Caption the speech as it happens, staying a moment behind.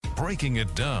Breaking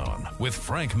It Down with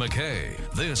Frank McKay.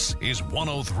 This is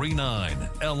 1039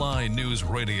 LI News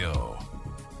Radio.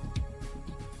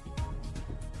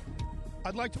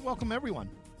 I'd like to welcome everyone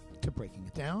to Breaking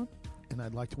It Down, and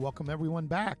I'd like to welcome everyone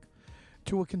back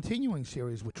to a continuing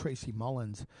series with Tracy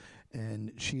Mullins.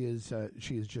 And she is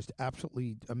just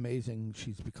absolutely amazing.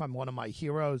 She's become one of my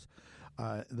heroes.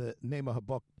 The name of her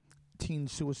book, Teen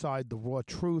Suicide: The Raw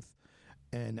Truth,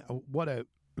 and what a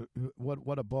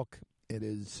book it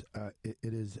is. It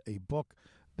is a book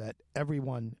that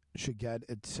everyone should get.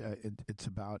 It's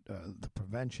about the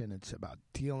prevention. It's about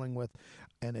dealing with,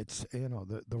 and it's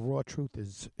the raw truth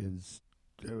is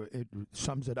it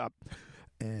sums it up.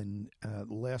 And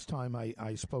last time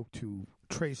I spoke to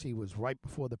Tracy was right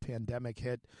before the pandemic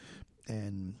hit,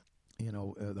 and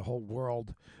the whole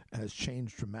world has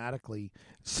changed dramatically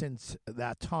since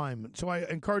that time. So I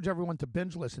encourage everyone to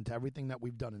binge listen to everything that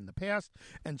we've done in the past,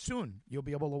 and soon you'll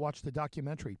be able to watch the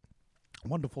documentary.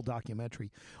 Wonderful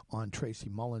documentary on Tracy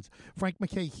Mullins. Frank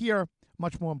McKay here,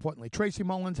 much more importantly. Tracy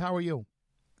Mullins, how are you?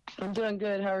 I'm doing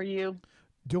good. How are you?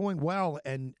 Doing well,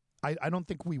 and I don't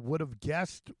think we would have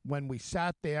guessed when we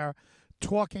sat there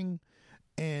talking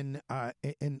and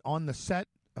on the set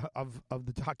of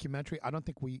the documentary. I don't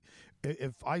think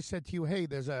if I said to you, hey,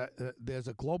 there's a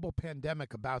global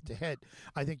pandemic about to hit,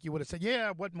 I think you would have said,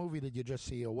 yeah, what movie did you just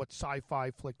see, or what sci-fi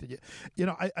flick did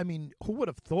you, I mean, who would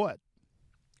have thought?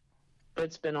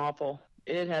 It's been awful.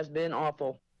 It has been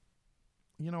awful.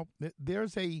 There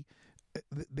was a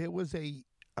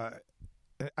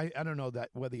I don't know that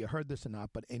whether you heard this or not,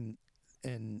 but in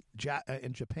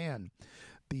Japan,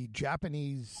 the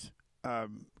Japanese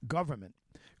government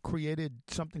created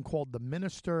something called the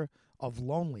Minister of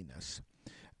Loneliness,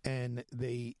 and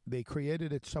they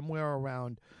created it somewhere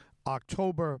around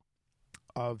October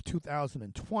of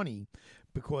 2020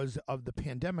 because of the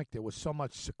pandemic. There was so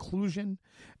much seclusion,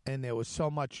 and there was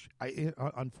so much.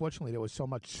 Unfortunately, there was so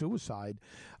much suicide,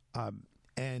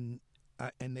 and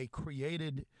they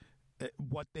created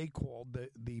what they called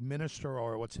the minister,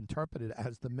 or what's interpreted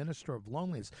as the Minister of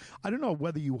Loneliness. I don't know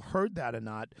whether you heard that or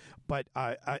not, but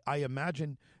I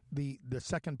imagine the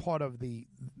second part of the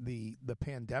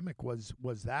pandemic was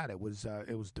that it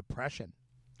was depression.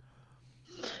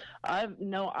 I've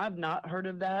not heard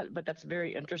of that, but that's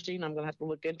very interesting. I'm going to have to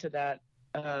look into that.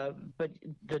 But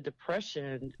the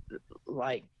depression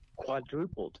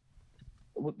quadrupled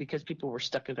because people were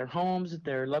stuck in their homes.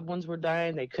 Their loved ones were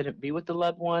dying. They couldn't be with the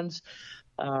loved ones.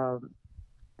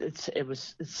 It's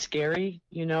scary,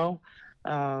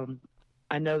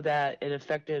 I know that it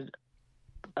affected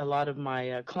a lot of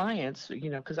my clients,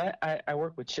 because I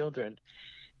work with children,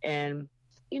 and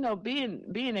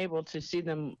being able to see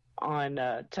them on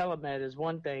telemed is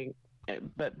one thing,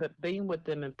 but being with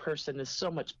them in person is so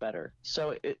much better.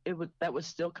 So that was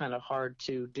still kind of hard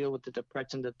to deal with the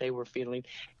depression that they were feeling.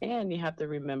 And you have to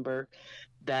remember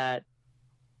that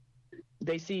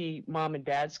they see mom and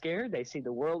dad scared. They see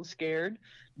the world scared.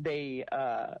 They're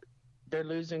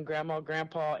losing grandma,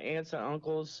 grandpa, aunts, and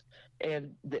uncles,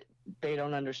 and they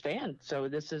don't understand. So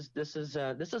this is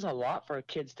a lot for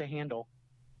kids to handle.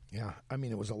 Yeah, I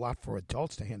mean, it was a lot for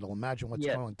adults to handle. Imagine what's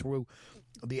going through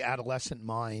the adolescent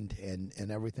mind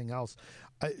and everything else.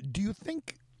 Do you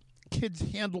think kids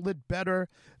handled it better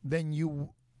than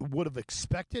you would have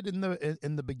expected in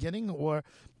the beginning, or?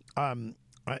 I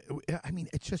mean,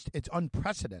 it's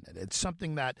unprecedented. It's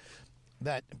something that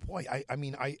boy,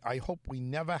 I hope we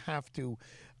never have to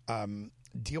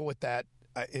deal with that.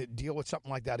 Deal with something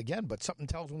like that again, but something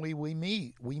tells me we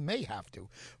may have to.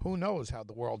 Who knows how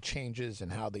the world changes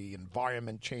and how the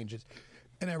environment changes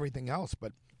and everything else.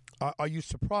 But are you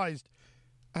surprised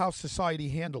how society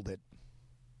handled it?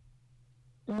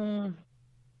 I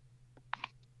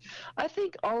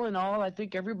think all in all, I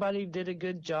think everybody did a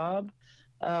good job.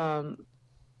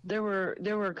 There were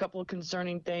a couple of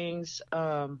concerning things.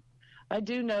 I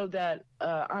do know that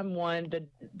I'm one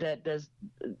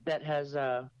that has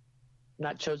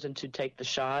not chosen to take the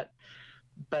shot,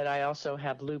 but I also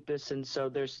have lupus, and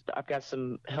so I've got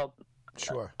some health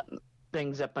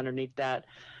things up underneath that.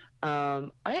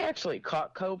 I actually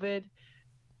caught COVID,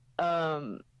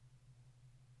 and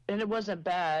it wasn't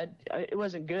bad. It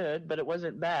wasn't good, but it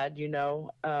wasn't bad.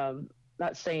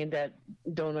 Not saying that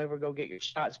don't ever go get your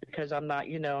shots, because I'm not.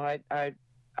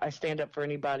 I stand up for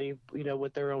anybody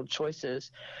with their own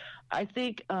choices. I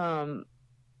think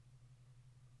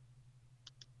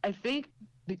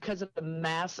because of the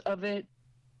mass of it,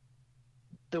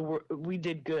 we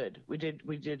did good. We did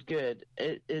good.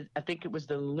 I think it was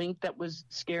the link that was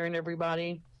scaring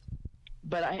everybody.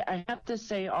 But I have to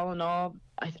say, all in all,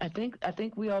 I think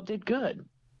we all did good.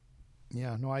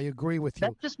 Yeah, no, I agree with you.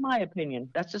 That's just my opinion.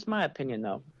 That's just my opinion,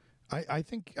 though. I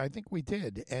think we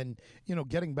did, and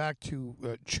getting back to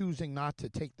choosing not to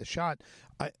take the shot.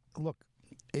 Look,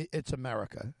 it's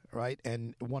America, right?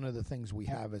 And one of the things we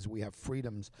have is we have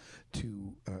freedoms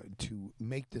to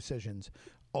make decisions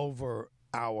over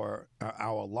our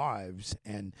lives,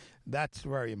 and that's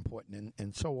very important.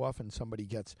 And so often somebody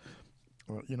gets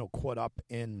caught up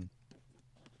in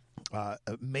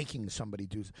making somebody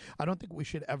do. I don't think we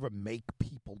should ever make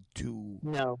people do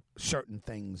certain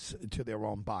things to their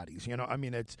own bodies. I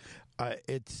mean, it's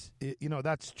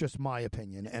that's just my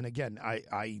opinion. And again,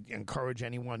 I encourage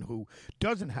anyone who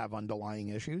doesn't have underlying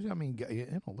issues. I mean,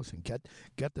 listen,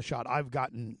 get the shot. I've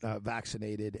gotten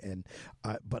vaccinated, and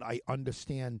but I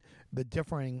understand the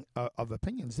differing of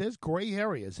opinions. There's gray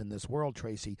areas in this world,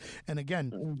 Tracy. And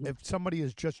again, if somebody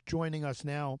is just joining us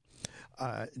now,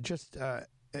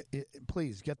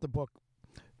 please get the book,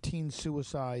 Teen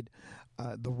Suicide,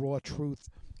 The Raw Truth.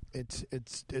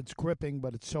 It's gripping,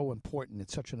 but it's so important.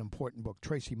 It's such an important book.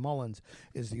 Tracy Mullins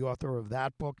is the author of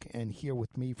that book, and here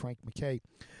with me, Frank MacKay,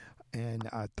 and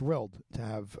thrilled to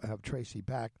have Tracy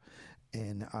back.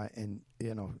 And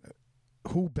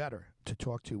who better to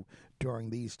talk to during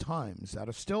these times that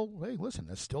are still, hey, listen,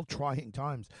 they're still trying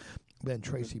times than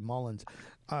Tracy Mullins.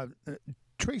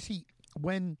 Tracy,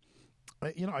 when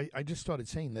I just started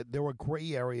saying that there are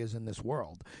gray areas in this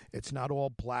world. It's not all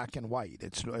black and white.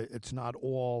 It's not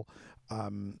all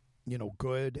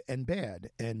good and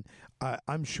bad. And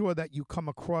I'm sure that you come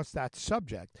across that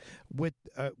subject with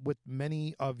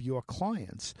many of your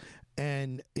clients.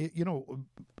 And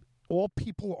all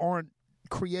people aren't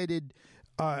created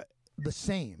the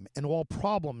same, and all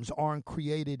problems aren't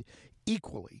created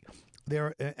equally.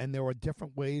 There are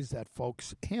different ways that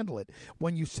folks handle it.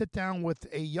 When you sit down with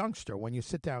a youngster, a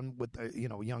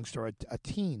youngster, a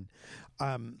teen,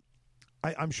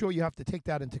 I'm sure you have to take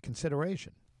that into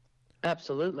consideration.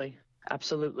 Absolutely.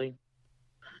 You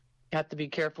have to be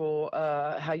careful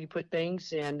how you put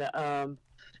things. And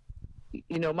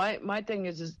my thing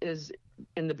is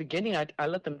in the beginning, I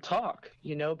let them talk,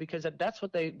 because that's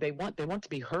what they want. They want to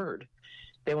be heard.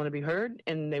 They want to be heard,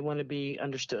 and they want to be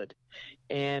understood.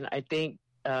 And I think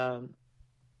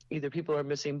either people are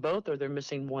missing both, or they're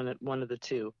missing one of the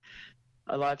two.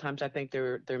 A lot of times I think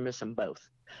they're missing both.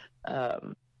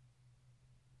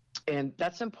 And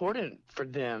that's important for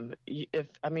them.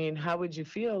 How would you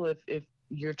feel if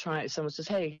you're someone says,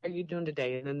 "Hey, how are you doing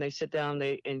today?" And then they sit down,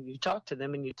 and you talk to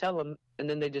them and you tell them, and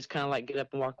then they just kind of like get up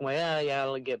and walk away. Yeah,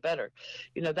 it'll get better.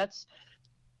 That's,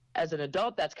 as an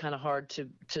adult, that's kind of hard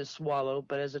to swallow,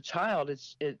 but as a child,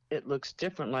 it looks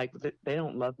different. Like they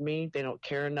don't love me, they don't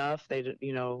care enough. And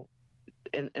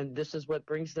this is what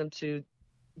brings them to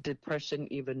depression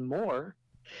even more.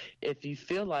 If you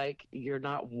feel like you're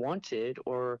not wanted,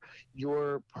 or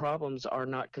your problems are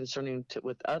not concerning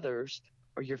with others,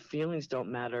 or your feelings don't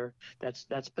matter,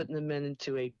 that's putting them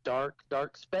into a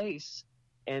dark space.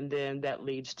 And then that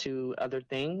leads to other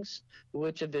things,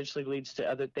 which eventually leads to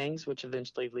other things, which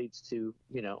eventually leads to,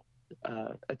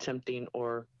 attempting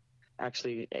or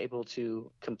actually able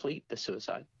to complete the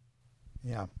suicide.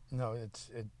 Yeah, no, it's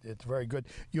very good.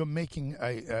 You're making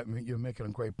a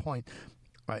great point.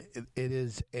 It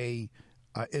is a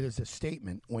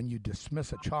statement when you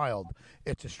dismiss a child.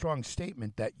 It's a strong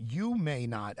statement that you may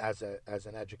not, as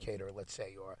an educator, let's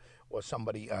say, or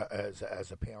somebody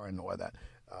as a parent, or that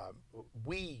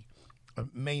we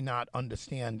may not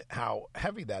understand how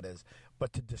heavy that is.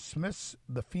 But to dismiss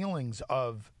the feelings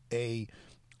of a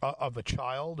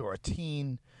child or a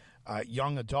teen,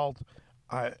 young adult,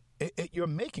 you're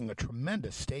making a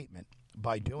tremendous statement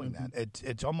by doing that.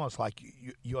 It's almost like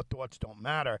your thoughts don't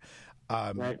matter.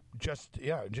 Right. Just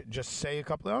say a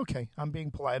couple. Okay, I'm being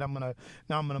polite. I'm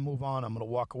gonna move on. I'm gonna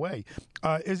walk away.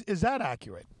 Is that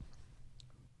accurate?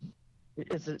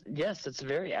 Yes, it's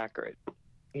very accurate.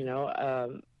 You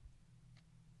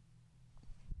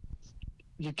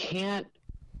can't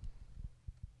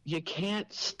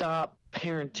stop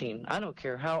parenting. I don't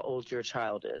care how old your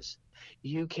child is.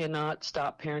 You cannot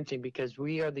stop parenting, because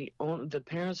the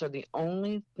parents are the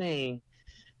only thing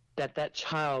that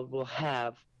child will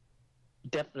have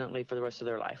definitely for the rest of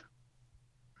their life.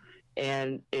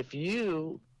 And if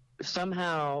you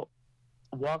somehow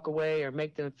walk away or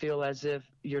make them feel as if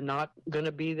you're not going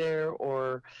to be there,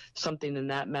 or something in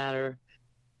that matter,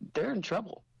 they're in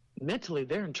trouble. Mentally,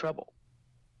 they're in trouble.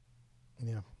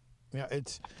 Yeah.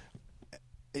 It's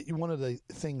one of the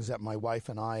things that my wife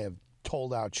and I have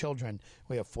told our children.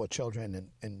 We have 4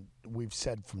 children, and we've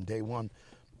said from day one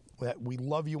that we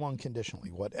love you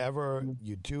unconditionally. Whatever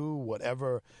you do,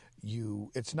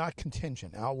 it's not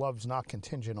contingent. Our love's not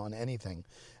contingent on anything.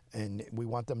 and we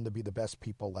want them to be the best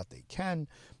people that they can,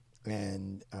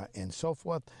 and so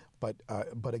forth.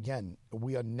 But again,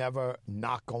 we are never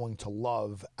not going to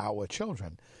love our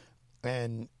children,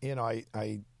 and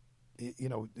I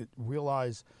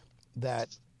realize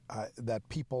that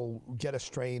people get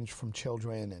estranged from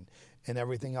children and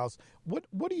everything else.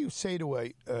 What do you say to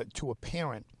a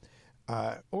parent,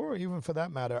 or even for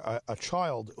that matter, a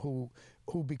child who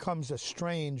becomes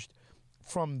estranged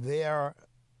from their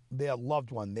loved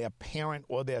one, their parent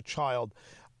or their child?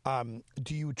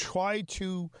 Do you try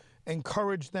to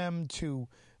encourage them to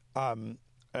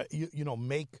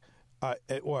make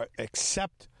or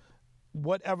accept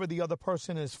whatever the other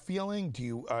person is feeling? Do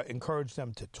you encourage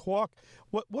them to talk?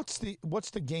 What's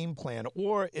the game plan,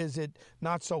 or is it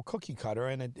not so cookie cutter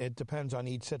and it depends on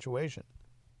each situation?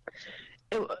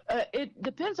 It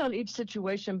depends on each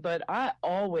situation, but I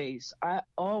always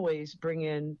bring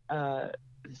in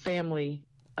family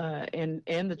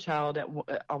and the child.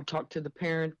 I'll talk to the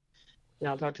parent, and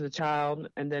I'll talk to the child,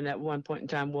 and then at one point in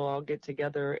time we'll all get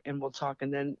together and we'll talk,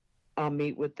 and then I'll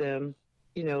meet with them,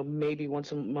 maybe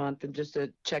once a month, and just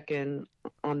to check in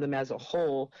on them as a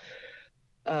whole.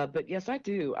 But yes, I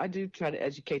do try to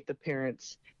educate the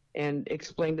parents and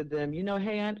explain to them,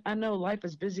 hey, I know life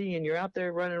is busy and you're out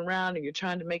there running around and you're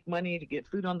trying to make money to get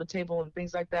food on the table and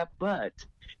things like that, but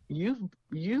you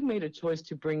made a choice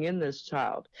to bring in this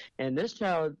child, and this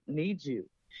child needs you,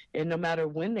 and no matter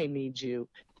when they need you,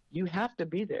 you have to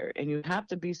be there and you have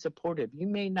to be supportive. You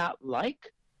may not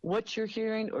like what you're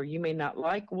hearing, or you may not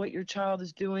like what your child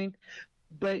is doing,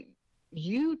 but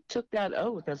you took that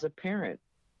oath as a parent.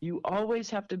 You always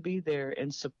have to be there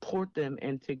and support them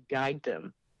and to guide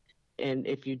them. And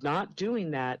if you're not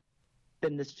doing that,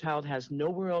 then this child has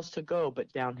nowhere else to go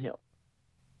but downhill.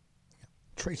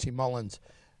 Tracy Mullins,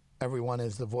 everyone,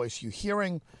 is the voice you're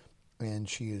hearing, and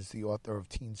she is the author of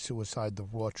Teen Suicide, The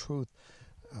Raw Truth.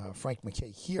 Frank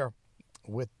MacKay here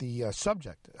with the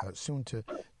subject, soon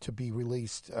to be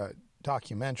released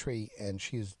documentary, and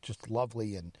she is just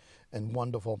lovely and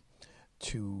wonderful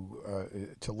to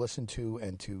listen to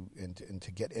and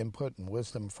to get input and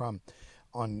wisdom from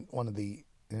on one of the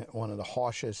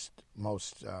harshest,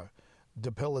 most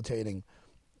debilitating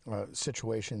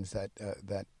situations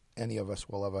that any of us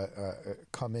will ever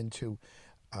come into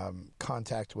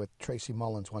contact with. Tracy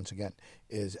Mullins, once again,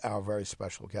 is our very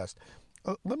special guest.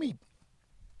 Let me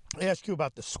ask you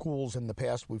about the schools in the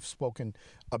past. We've spoken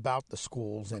about the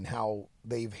schools and how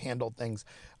they've handled things.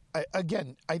 I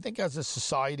think as a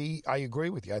society, I agree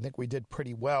with you. I think we did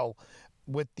pretty well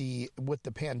with the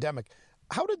pandemic.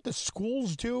 How did the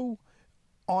schools do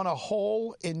on a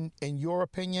whole, in your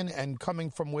opinion, and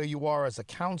coming from where you are as a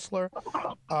counselor?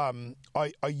 Are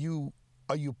you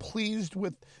pleased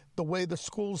with the way the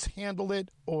schools handled it,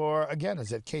 or again,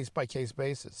 is it case by case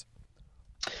basis?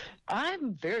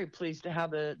 I'm very pleased to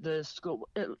have the school.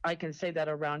 I can say that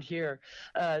around here.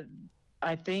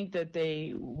 I think that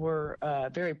they were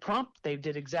very prompt. They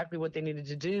did exactly what they needed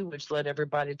to do, which led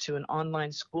everybody to an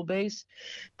online school base.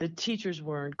 The teachers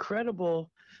were incredible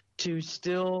to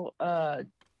still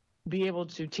be able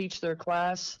to teach their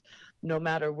class no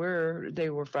matter where they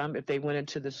were from, if they went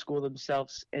into the school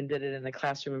themselves and did it in a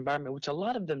classroom environment, which a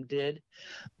lot of them did.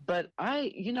 But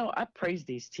I praise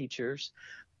these teachers.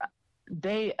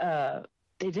 They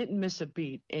didn't miss a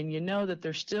beat, and that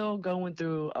they're still going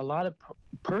through a lot of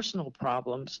personal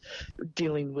problems,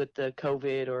 dealing with the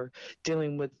COVID or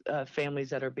dealing with families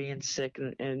that are being sick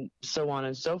and so on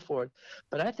and so forth.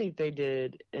 But I think they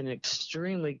did an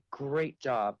extremely great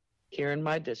job here in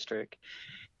my district,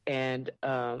 and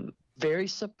very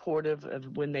supportive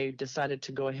of when they decided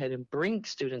to go ahead and bring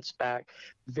students back.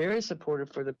 Very supportive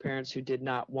for the parents who did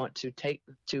not want to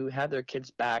have their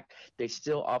kids back. They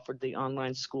still offered the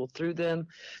online school through them.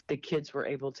 The kids were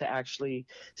able to actually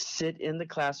sit in the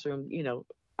classroom,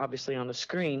 obviously on a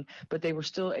screen, but they were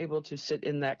still able to sit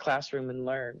in that classroom and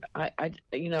learn. I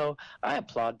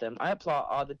applaud them. I applaud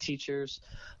all the teachers,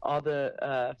 all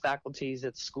the faculties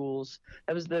at schools.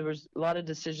 There was a lot of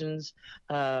decisions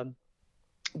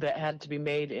that had to be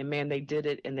made, and man, they did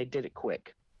it, and they did it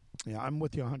quick. Yeah, I'm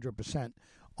with you 100%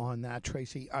 on that,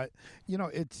 Tracy.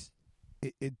 It's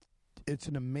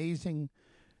an amazing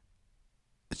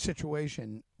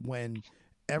situation when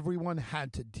everyone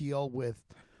had to deal with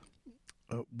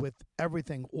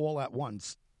everything all at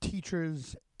once,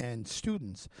 teachers and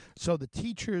students. So the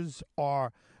teachers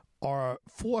are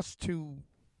forced to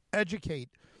educate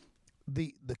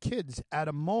the kids at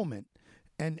a moment.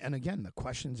 and again, the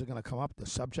questions are going to come up. The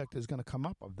subject is going to come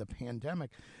up of the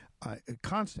pandemic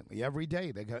constantly. Every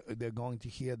day they're going to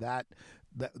hear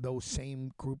those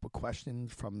same group of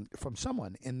questions from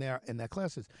someone in their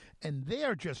classes, and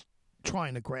they're just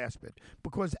trying to grasp it,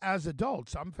 because as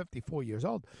adults, I'm 54 years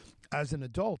old. As an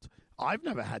adult, I've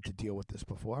never had to deal with this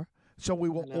before. So we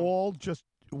were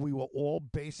all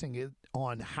basing it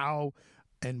on how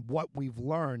and what we've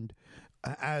learned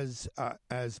as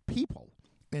people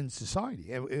in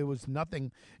society. It was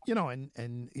nothing,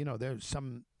 and there's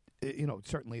some,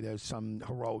 certainly there's some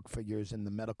heroic figures in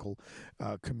the medical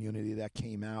community that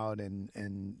came out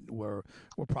and were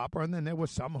proper, and then there were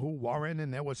some who weren't,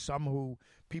 and there was some who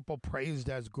people praised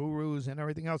as gurus and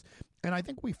everything else. And I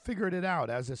think we figured it out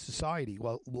as a society.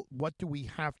 Well, what do we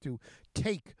have to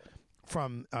take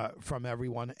from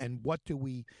everyone, and what do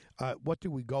we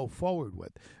go forward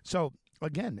with? So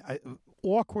again,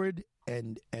 awkward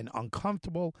and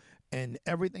uncomfortable and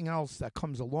everything else that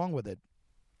comes along with it,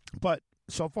 but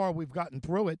so far we've gotten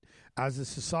through it as a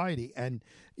society, and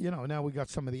now we got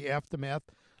some of the aftermath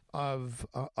of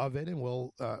it, and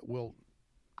we'll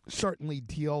certainly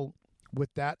deal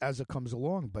with that as it comes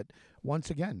along. But once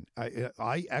again,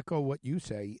 I echo what you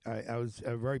say. I was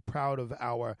very proud of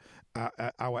our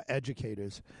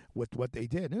educators with what they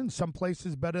did. In some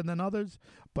places better than others,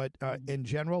 but in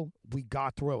general, we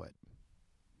got through it.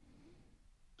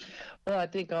 Well, I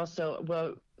think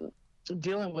also,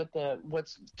 dealing with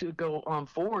what's to go on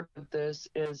forward with this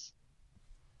is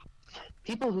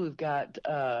people who've got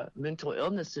mental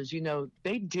illnesses,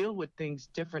 they deal with things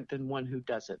different than one who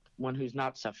doesn't, one who's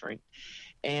not suffering.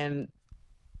 And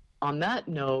on that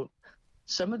note,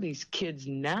 some of these kids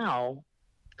now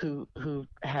who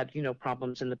had,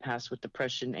 problems in the past with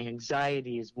depression,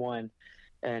 anxiety is one,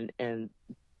 and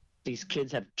these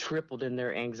kids have tripled in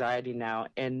their anxiety now.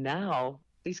 And now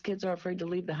these kids are afraid to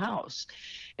leave the house.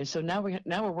 And so now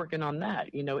we're working on that.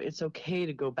 It's okay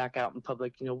to go back out in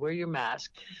public, wear your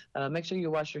mask, make sure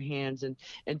you wash your hands, and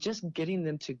just getting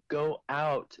them to go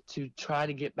out to try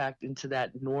to get back into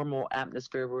that normal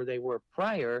atmosphere where they were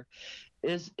prior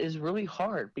is really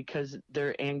hard, because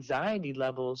their anxiety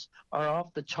levels are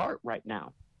off the chart right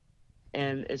now.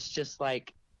 And it's just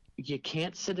like, you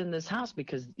can't sit in this house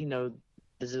because,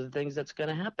 these are the things that's going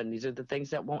to happen. These are the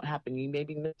things that won't happen. You may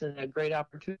be missing a great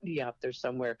opportunity out there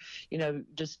somewhere.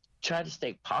 Just try to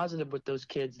stay positive with those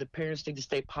kids. The parents need to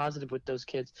stay positive with those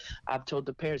kids. I've told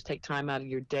the parents, take time out of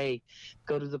your day,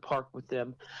 go to the park with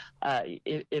them.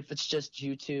 If it's just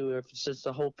you two, or if it's just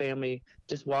the whole family,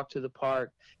 just walk to the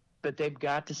park. But they've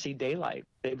got to see daylight.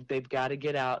 They've got to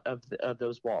get out of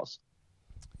those walls.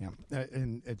 Yeah,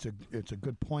 and it's a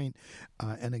good point.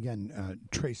 And again,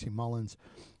 Tracy Mullins.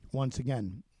 Once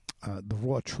again, The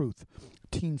Raw Truth,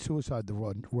 Teen Suicide, The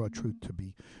Raw Truth, to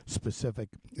be specific,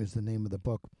 is the name of the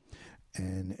book.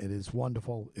 And it is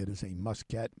wonderful. It is a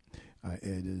must-get.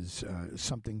 It is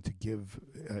something to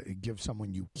give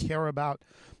someone you care about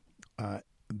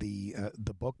the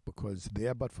book, because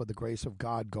there but for the grace of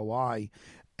God go I.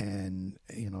 And,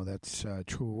 that's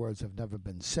truer words have never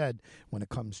been said when it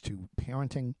comes to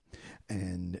parenting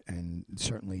and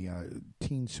certainly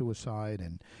teen suicide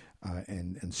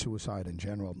and suicide in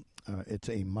general. It's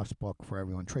a must book for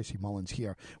everyone. Tracy Mullins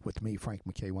here with me, Frank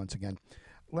MacKay, once again.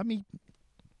 Let me,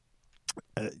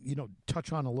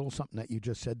 touch on a little something that you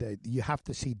just said, that you have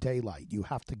to see daylight. You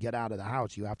have to get out of the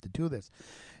house. You have to do this.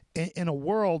 In a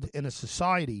world, in a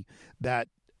society that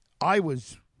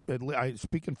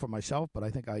speaking for myself, but I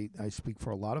think I speak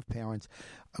for a lot of parents,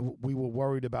 we were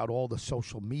worried about all the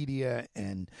social media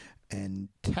and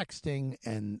texting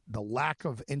and the lack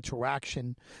of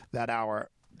interaction that our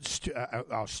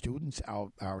students,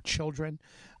 our children,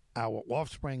 our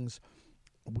offsprings,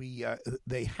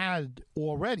 they had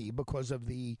already, because of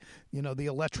the the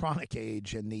electronic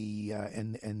age and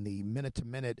the minute to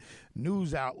minute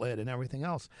news outlet and everything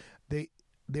else.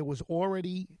 There was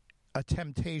already a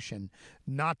temptation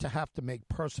not to have to make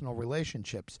personal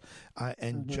relationships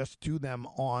and just do them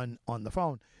on the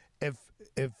phone. If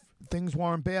things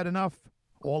weren't bad enough,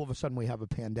 all of a sudden we have a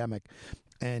pandemic,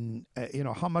 and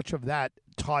how much of that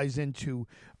ties into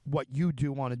what you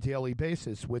do on a daily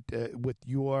basis with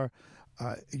your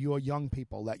young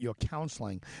people that you're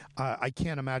counseling. I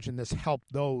can't imagine this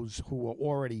helped those who were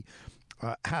already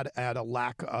had a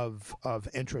lack of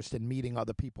interest in meeting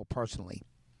other people personally.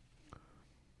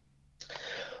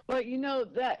 Well,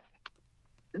 that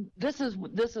this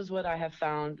is what I have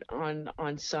found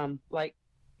on some, like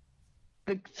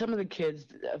some of the kids,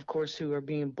 of course, who are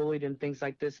being bullied and things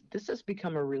like this. This has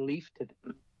become a relief to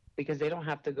them, because they don't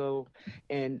have to go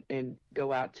and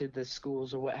go out to the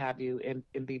schools or what have you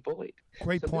and be bullied.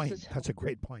 Great point. That's a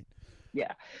great point.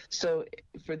 Yeah. So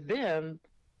for them,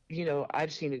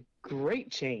 I've seen a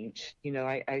great change.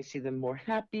 I see them more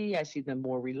happy. I see them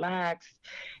more relaxed.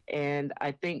 And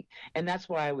I think, and that's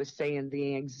why I was saying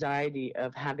the anxiety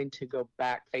of having to go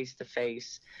back face to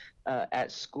face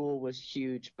at school was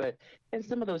huge. But in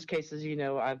some of those cases,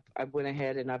 I've went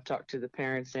ahead and I've talked to the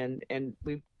parents, and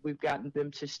we've gotten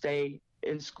them to stay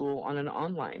in school on an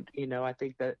online. I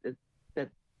think that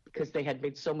because they had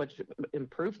made so much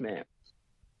improvement.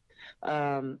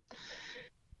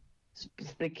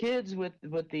 The kids with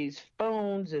these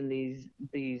phones and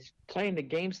these playing the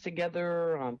games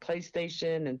together on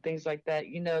PlayStation and things like that,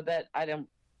 that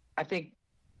I think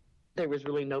there was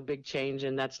really no big change,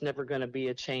 and that's never going to be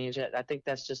a change. I think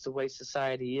that's just the way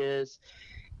society is,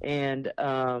 and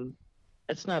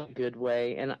it's not a good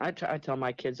way. And I tell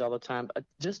my kids all the time,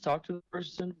 just talk to the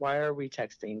person. Why are we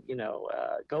texting?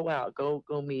 Go out, go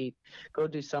meet, go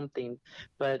do something.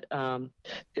 But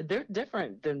they're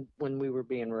different than when we were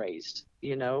being raised.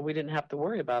 We didn't have to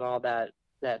worry about all that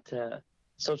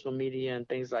social media and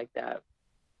things like that.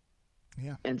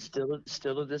 Yeah. And still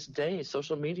to this day,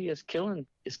 social media is killing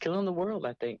the world,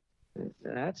 I think. And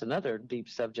that's another deep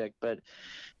subject, but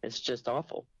it's just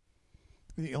awful.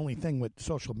 The only thing with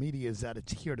social media is that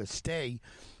it's here to stay.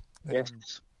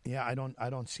 Yes. Yeah, I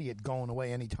don't see it going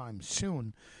away anytime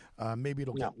soon. Maybe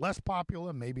it'll get less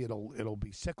popular. Maybe it'll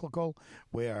be cyclical,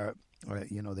 where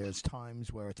there's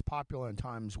times where it's popular and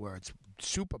times where it's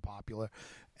super popular,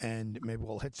 and maybe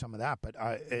we'll hit some of that. But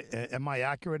am I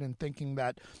accurate in thinking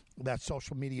that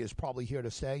social media is probably here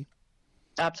to stay?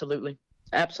 Absolutely.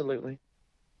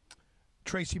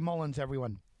 Tracy Mullins,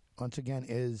 everyone, once again,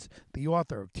 is the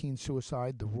author of Teen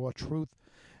Suicide: The Raw Truth,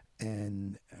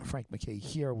 and Frank MacKay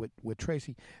here with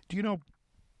Tracy. Do you know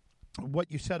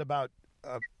what you said about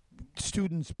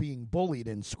students being bullied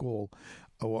in school,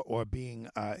 or being,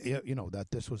 that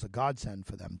this was a godsend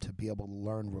for them to be able to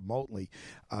learn remotely?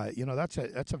 That's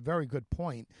a very good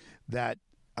point that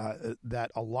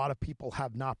a lot of people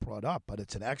have not brought up, but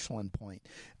it's an excellent point.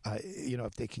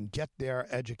 If they can get their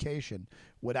education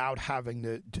without having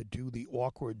to do the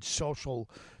awkward social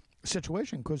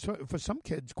situation, because for some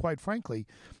kids, quite frankly,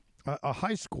 a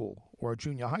high school or a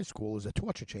junior high school is a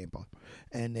torture chamber,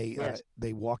 and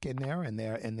they walk in there and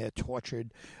they're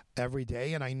tortured every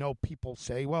day. And I know people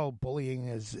say, well, bullying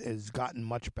has gotten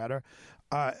much better.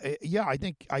 Yeah, I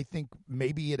think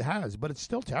maybe it has, but it's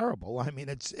still terrible. I mean,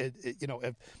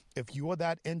 if you're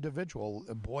that individual,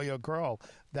 a boy or girl,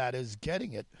 that is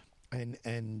getting it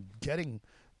and getting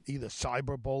either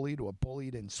cyberbullied or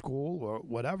bullied in school or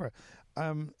whatever.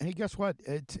 Hey, guess what?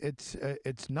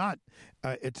 It's not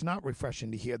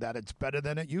refreshing to hear that it's better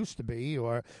than it used to be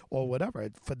or whatever.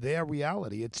 For their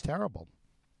reality, it's terrible.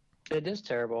 It is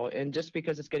terrible, and just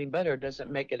because it's getting better doesn't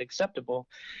make it acceptable.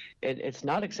 It's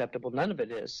not acceptable. None of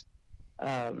it is.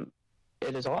 It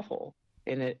is awful,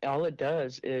 and all it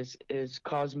does is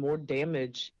cause more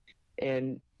damage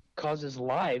and causes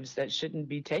lives that shouldn't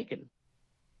be taken.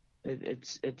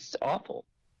 It's awful.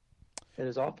 It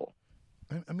is awful.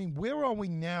 I mean, where are we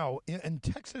now? In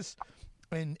Texas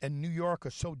and New York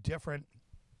are so different.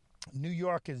 New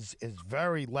York is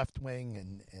very left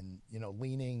wing and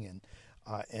leaning and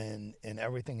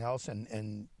everything else,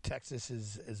 and Texas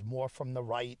is more from the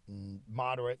right and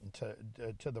moderate and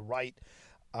to the right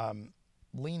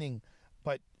leaning.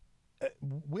 But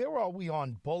where are we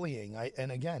on bullying?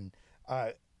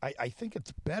 I think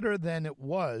it's better than it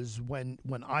was when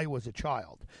I was a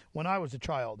child. When I was a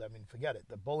child, I mean, forget it.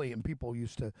 The bullying, people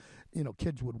used to,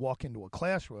 kids would walk into a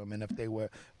classroom, and if they were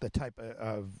the type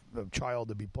of child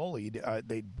to be bullied,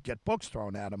 they'd get books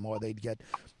thrown at them, or they'd get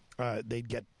hurt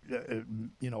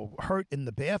in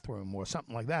the bathroom or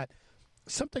something like that.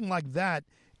 Something like that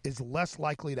is less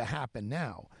likely to happen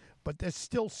now. But there's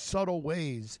still subtle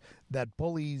ways that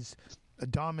bullies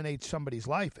dominate somebody's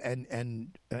life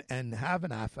and have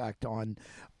an effect on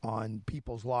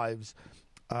people's lives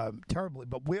terribly.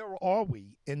 But where are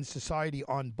we in society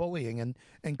on bullying?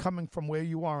 And coming from where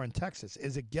you are in Texas,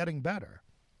 is it getting better?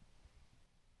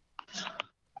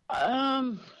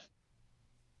 I'm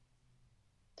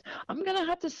going to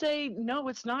have to say, no,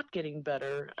 it's not getting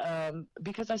better,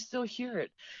 because I still hear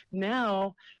it.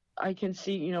 Now I can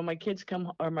see, my kids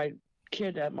my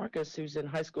kid at Marcus, who's in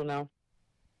high school now,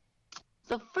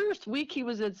 the first week he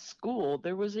was at school,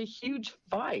 there was a huge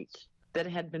fight that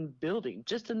had been building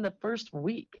just in the first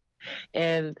week.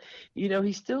 And,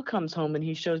 he still comes home and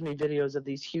he shows me videos of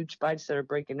these huge fights that are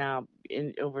breaking out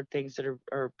over things that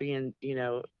are being,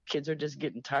 kids are just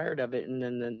getting tired of it. And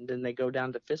then they go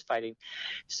down to fist fighting.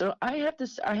 So I have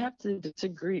to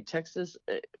disagree. Texas,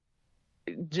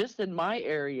 just in my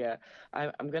area,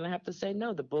 I'm going to have to say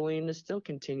no. The bullying is still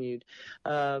continued.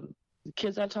 The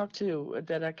kids I talk to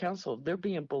that I counsel, they're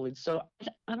being bullied. So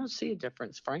I don't see a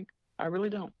difference, Frank. I really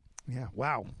don't. Yeah.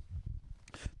 Wow.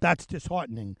 That's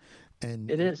disheartening,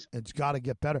 and It is. it's got to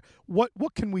get better. What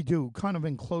can we do? Kind of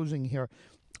in closing here,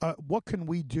 what can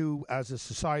we do as a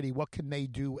society? What can they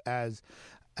do as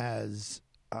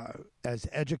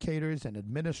educators and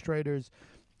administrators?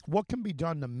 What can be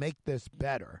done to make this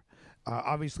better?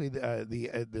 Obviously,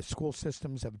 the school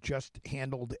systems have just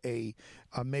handled a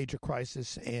major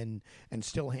crisis and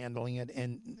still handling it.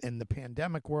 And in the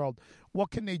pandemic world,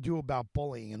 what can they do about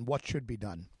bullying, and what should be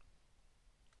done?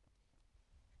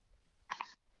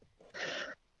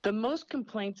 The most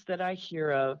complaints that I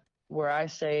hear of where I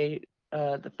say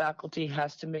the faculty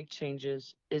has to make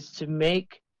changes is to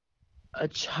make a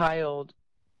child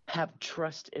have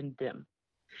trust in them,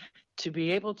 to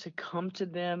be able to come to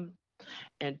them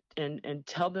and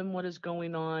tell them what is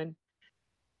going on,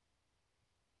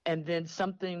 and then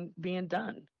something being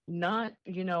done. Not,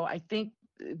 I think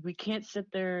we can't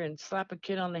sit there and slap a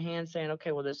kid on the hand saying,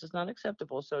 okay, well, this is not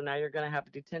acceptable, so now you're going to have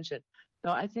a detention.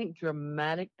 No, I think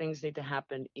dramatic things need to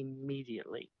happen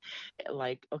immediately.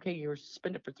 Like, okay, you're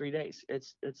suspended for 3 days.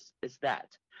 It's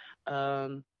that.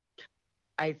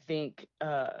 I think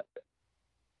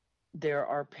there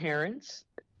are parents,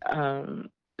 and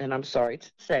I'm sorry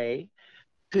to say,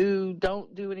 who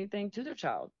don't do anything to their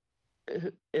child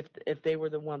if they were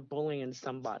the one bullying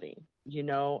somebody,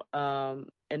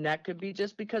 and that could be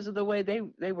just because of the way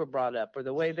they were brought up or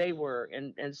the way they were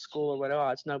in school or whatever. Oh,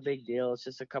 it's no big deal. It's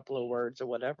just a couple of words or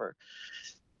whatever.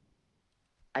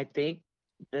 I think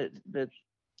that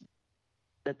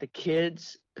the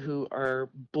kids who are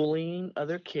bullying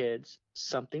other kids,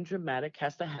 something dramatic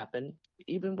has to happen,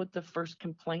 even with the first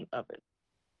complaint of it.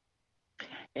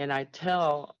 And I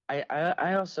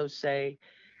also say,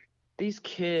 these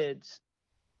kids,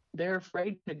 they're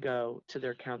afraid to go to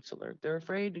their counselor. They're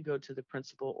afraid to go to the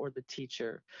principal or the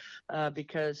teacher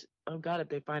because, oh God, if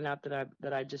they find out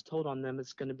that I just told on them,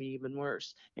 it's going to be even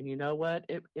worse. And you know what?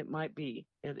 It might be.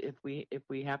 If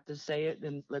we have to say it,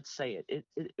 then let's say it.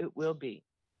 It will be,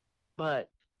 but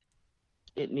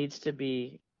it needs to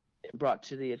be brought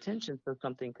to the attention so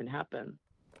something can happen.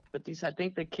 But I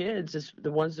think the kids, is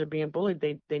the ones that are being bullied,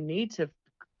 they need to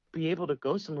be able to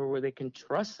go somewhere where they can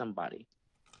trust somebody.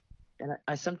 And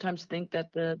I sometimes think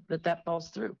that that falls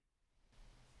through.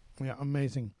 Yeah,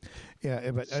 amazing.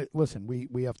 Yeah, but listen,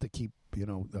 we have to keep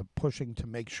pushing to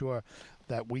make sure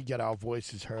that we get our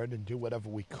voices heard and do whatever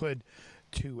we could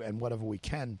and whatever we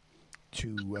can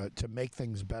to make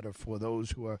things better for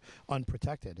those who are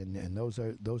unprotected, and those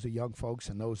are young folks,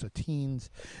 and those are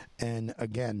teens. And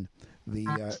again,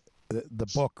 the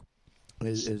book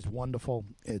is wonderful.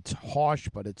 It's harsh,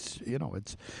 but it's the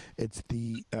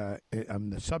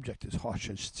subject is harsh.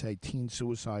 I should say, teen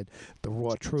suicide, the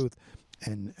raw truth.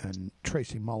 And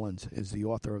Tracy Mullins is the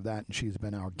author of that, and she's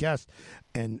been our guest.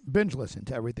 And binge listen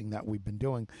to everything that we've been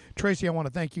doing. Tracy, I want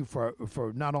to thank you for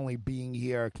not only being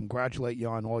here, congratulate you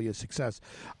on all your success.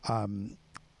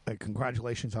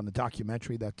 Congratulations on the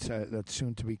documentary that's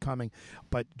soon to be coming,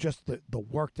 but just the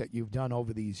work that you've done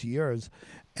over these years,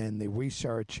 and the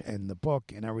research and the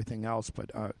book and everything else. But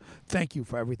thank you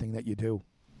for everything that you do.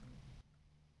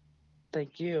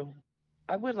 Thank you.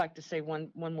 I would like to say one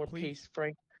more piece,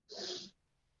 Frank.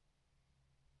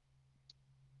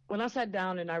 When I sat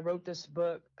down and I wrote this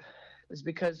book, it was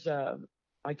because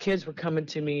my kids were coming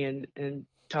to me and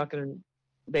talking.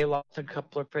 They lost a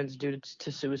couple of friends due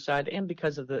to suicide, and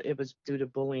because of it was due to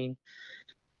bullying.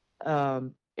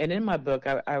 And in my book,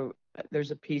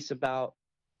 there's a piece about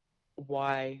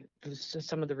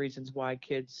some of the reasons why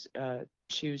kids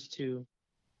choose to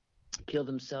kill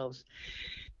themselves.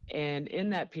 And in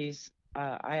that piece,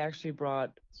 I actually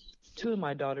brought two of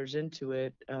my daughters into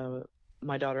it.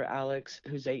 My daughter Alex,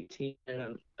 who's 18,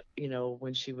 and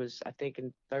when she was, I think,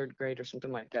 in third grade or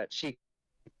something like that, she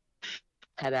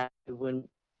had asked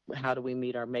how do we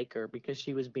meet our maker, because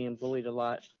she was being bullied a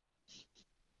lot.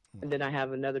 And then I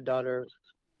have another daughter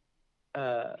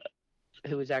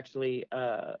who is actually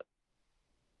an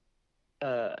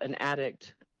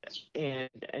addict,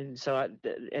 and so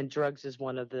drugs is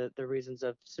one of the reasons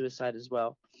of suicide as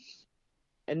well.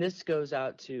 And this goes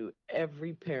out to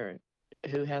every parent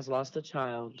who has lost a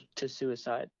child to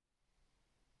suicide.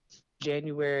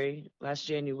 Last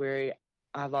January,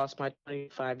 I lost my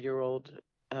 25-year-old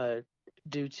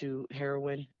due to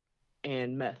heroin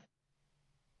and meth.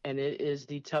 And it is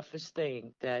the toughest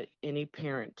thing that any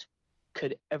parent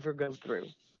could ever go through.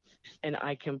 And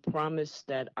I can promise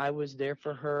that I was there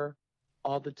for her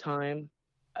all the time.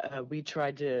 We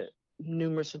tried to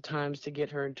numerous of times to get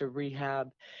her into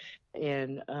rehab.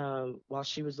 And while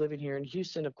she was living here in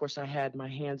Houston, of course, I had my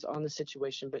hands on the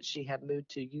situation, but she had moved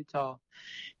to Utah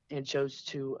and chose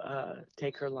to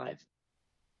take her life.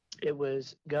 It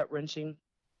was gut-wrenching,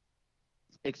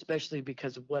 especially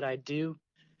because of what I do.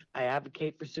 I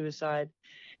advocate for suicide,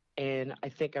 and I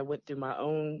think I went through my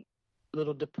own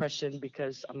little depression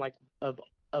because I'm like, of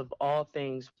all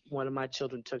things, one of my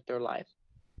children took their life.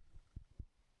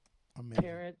 Amazing.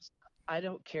 Parents, I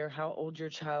don't care how old your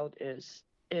child is.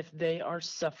 If they are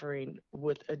suffering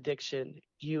with addiction,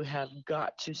 you have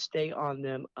got to stay on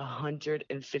them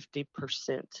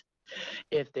 150%.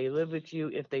 If they live with you,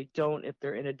 if they don't, if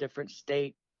they're in a different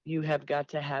state, you have got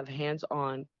to have hands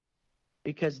on,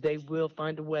 because they will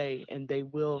find a way and they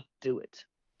will do it.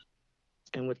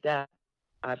 And with that,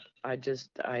 I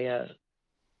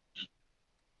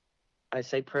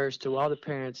say prayers to all the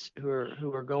parents who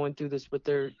are going through this with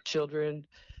their children.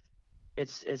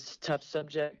 It's a tough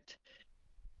subject,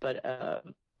 but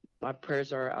my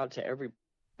prayers are out to everybody.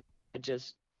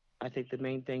 I think the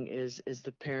main thing is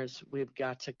the parents. We've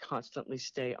got to constantly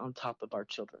stay on top of our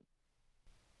children.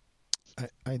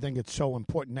 I think it's so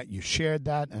important that you shared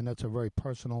that, and that's a very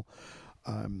personal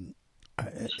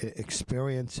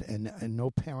experience, and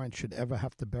no parent should ever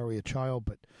have to bury a child.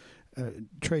 But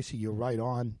Tracy, you're right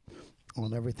on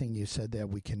everything you said there.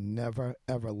 We can never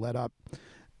ever let up,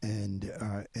 and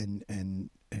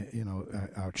you know,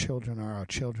 our children are our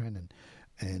children,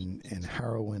 and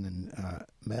heroin and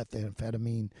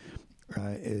methamphetamine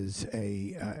is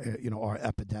our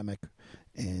epidemic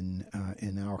in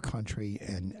our country,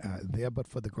 and there but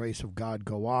for the grace of God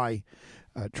go I.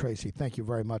 Tracy, thank you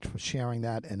very much for sharing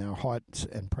that, and our hearts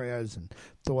and prayers and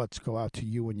thoughts go out to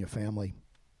you and your family.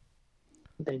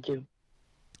 Thank you.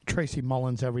 Tracy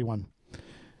Mullins, everyone.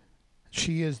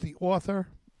 She is the author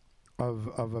of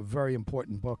a very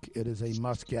important book. It is a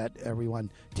must-get,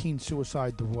 everyone. Teen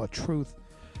Suicide, The Raw Truth.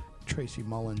 Tracy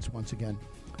Mullins, once again,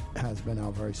 has been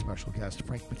our very special guest.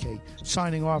 Frank MacKay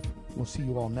signing off. We'll see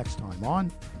you all next time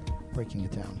on Breaking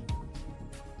It Down.